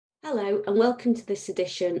Hello and welcome to this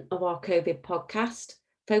edition of our COVID podcast,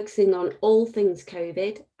 focusing on all things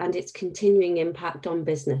COVID and its continuing impact on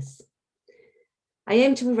business. I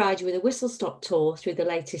aim to provide you with a whistle-stop tour through the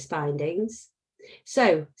latest findings.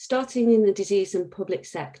 So, starting in the disease and public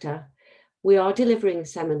sector, we are delivering a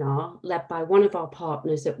seminar led by one of our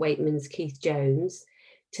partners at Wakeman's, Keith Jones,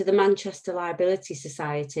 to the Manchester Liability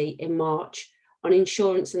Society in March on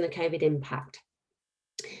insurance and the COVID impact.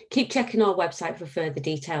 Keep checking our website for further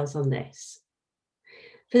details on this.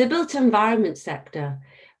 For the built environment sector,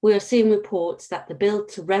 we are seeing reports that the build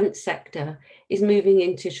to rent sector is moving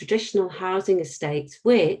into traditional housing estates,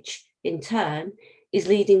 which in turn is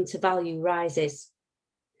leading to value rises.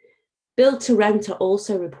 Build to rent are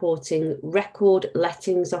also reporting record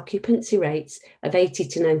lettings occupancy rates of 80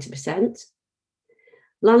 to 90%.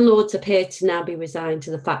 Landlords appear to now be resigned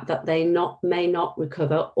to the fact that they may not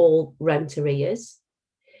recover all rent arrears.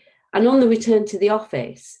 And on the return to the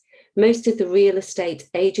office, most of the real estate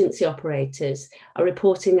agency operators are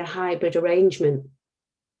reporting a hybrid arrangement.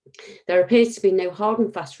 There appears to be no hard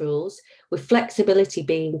and fast rules, with flexibility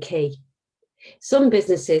being key. Some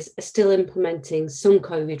businesses are still implementing some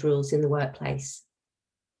COVID rules in the workplace.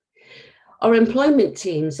 Our employment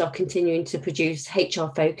teams are continuing to produce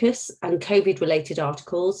HR Focus and COVID-related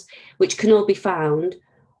articles, which can all be found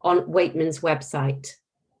on Wakeman's website.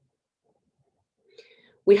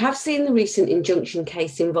 We have seen the recent injunction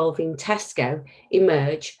case involving Tesco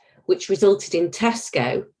emerge, which resulted in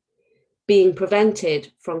Tesco being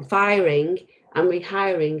prevented from firing and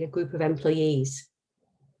rehiring a group of employees.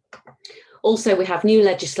 Also, we have new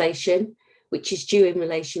legislation, which is due in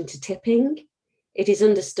relation to tipping. It is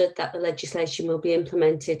understood that the legislation will be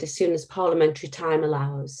implemented as soon as parliamentary time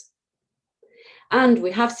allows. And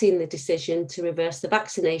we have seen the decision to reverse the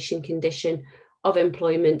vaccination condition of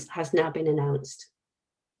employment has now been announced.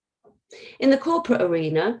 In the corporate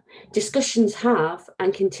arena, discussions have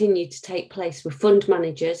and continue to take place with fund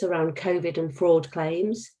managers around COVID and fraud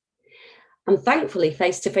claims. And thankfully,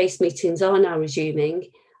 face-to-face meetings are now resuming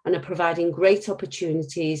and are providing great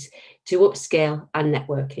opportunities to upscale and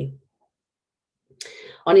networking.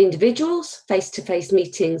 On individuals, face-to-face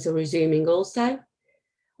meetings are resuming also.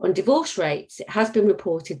 On divorce rates, it has been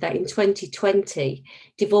reported that in 2020,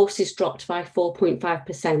 divorces dropped by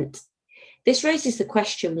 4.5%. This raises the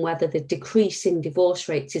question whether the decrease in divorce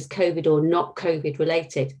rates is COVID or not COVID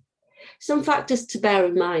related. Some factors to bear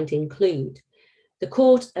in mind include the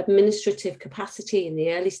court administrative capacity in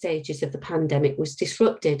the early stages of the pandemic was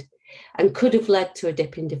disrupted and could have led to a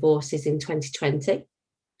dip in divorces in 2020.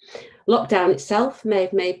 Lockdown itself may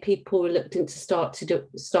have made people reluctant to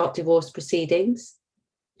start divorce proceedings.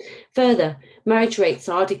 Further, marriage rates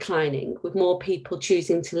are declining, with more people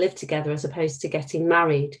choosing to live together as opposed to getting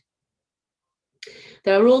married.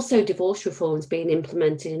 There are also divorce reforms being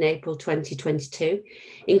implemented in April 2022,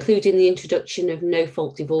 including the introduction of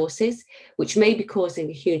no-fault divorces, which may be causing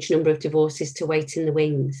a huge number of divorces to wait in the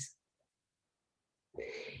wings.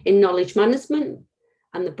 In knowledge management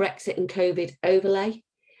and the Brexit and COVID overlay,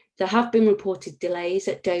 there have been reported delays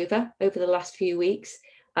at Dover over the last few weeks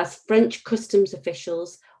as French customs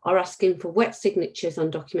officials are asking for wet signatures on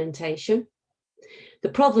documentation. The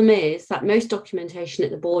problem is that most documentation at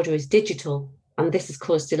the border is digital, and this has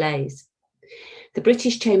caused delays. The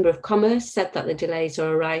British Chamber of Commerce said that the delays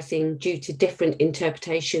are arising due to different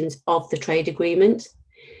interpretations of the trade agreement.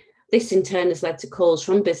 This in turn has led to calls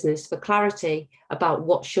from business for clarity about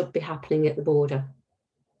what should be happening at the border.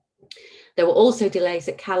 There were also delays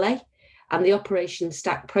at Calais, and the Operation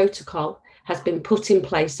Stack protocol has been put in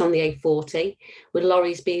place on the A40, with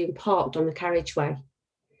lorries being parked on the carriageway.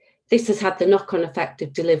 This has had the knock-on effect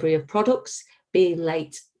of delivery of products being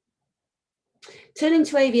late. Turning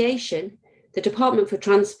to aviation, the Department for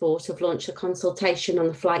Transport have launched a consultation on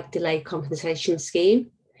the flight delay compensation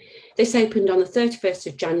scheme. This opened on the 31st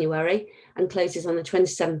of January and closes on the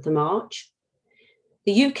 27th of March.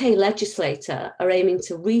 The UK legislator are aiming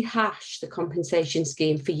to rehash the compensation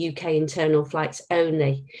scheme for UK internal flights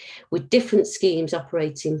only, with different schemes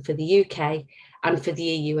operating for the UK and for the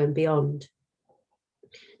EU and beyond.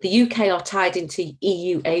 The UK are tied into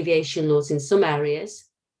EU aviation laws in some areas.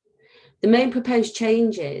 The main proposed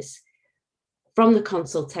changes from the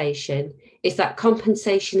consultation is that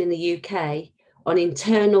compensation in the UK on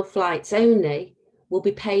internal flights only will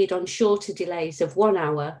be paid on shorter delays of 1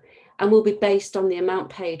 hour and will be based on the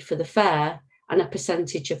amount paid for the fare and a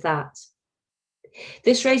percentage of that.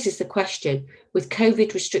 This raises the question, with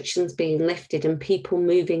COVID restrictions being lifted and people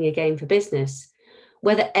moving again for business,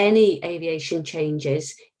 whether any aviation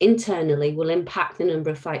changes internally will impact the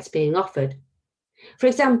number of flights being offered. For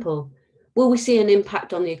example, will we see an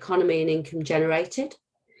impact on the economy and income generated?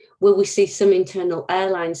 Will we see some internal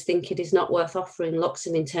airlines think it is not worth offering lots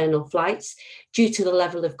of internal flights due to the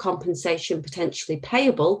level of compensation potentially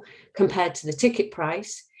payable compared to the ticket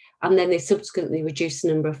price, and then they subsequently reduce the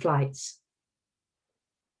number of flights?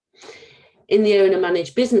 In the owner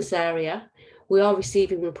managed business area, we are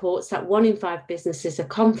receiving reports that 1 in 5 businesses are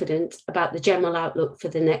confident about the general outlook for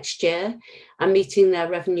the next year and meeting their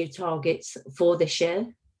revenue targets for this year.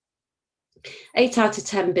 8 out of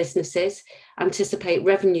 10 businesses anticipate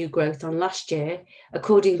revenue growth on last year,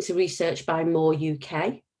 according to research by More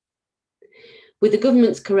UK. With the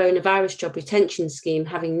government's coronavirus job retention scheme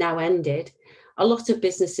having now ended, a lot of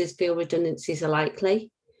businesses feel redundancies are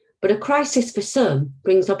likely, but a crisis for some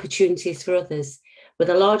brings opportunities for others, with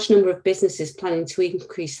a large number of businesses planning to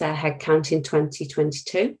increase their headcount in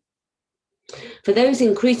 2022. For those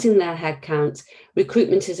increasing their headcount,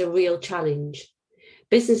 recruitment is a real challenge.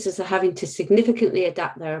 Businesses are having to significantly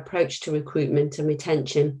adapt their approach to recruitment and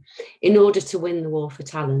retention in order to win the war for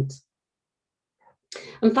talent.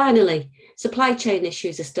 And finally, supply chain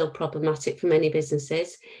issues are still problematic for many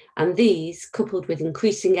businesses, and these, coupled with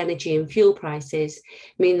increasing energy and fuel prices,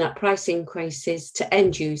 mean that price increases to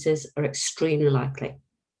end users are extremely likely.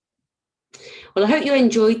 Well, I hope you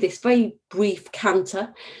enjoyed this very brief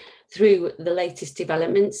canter through the latest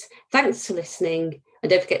developments. Thanks for listening, and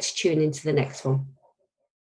don't forget to tune into the next one.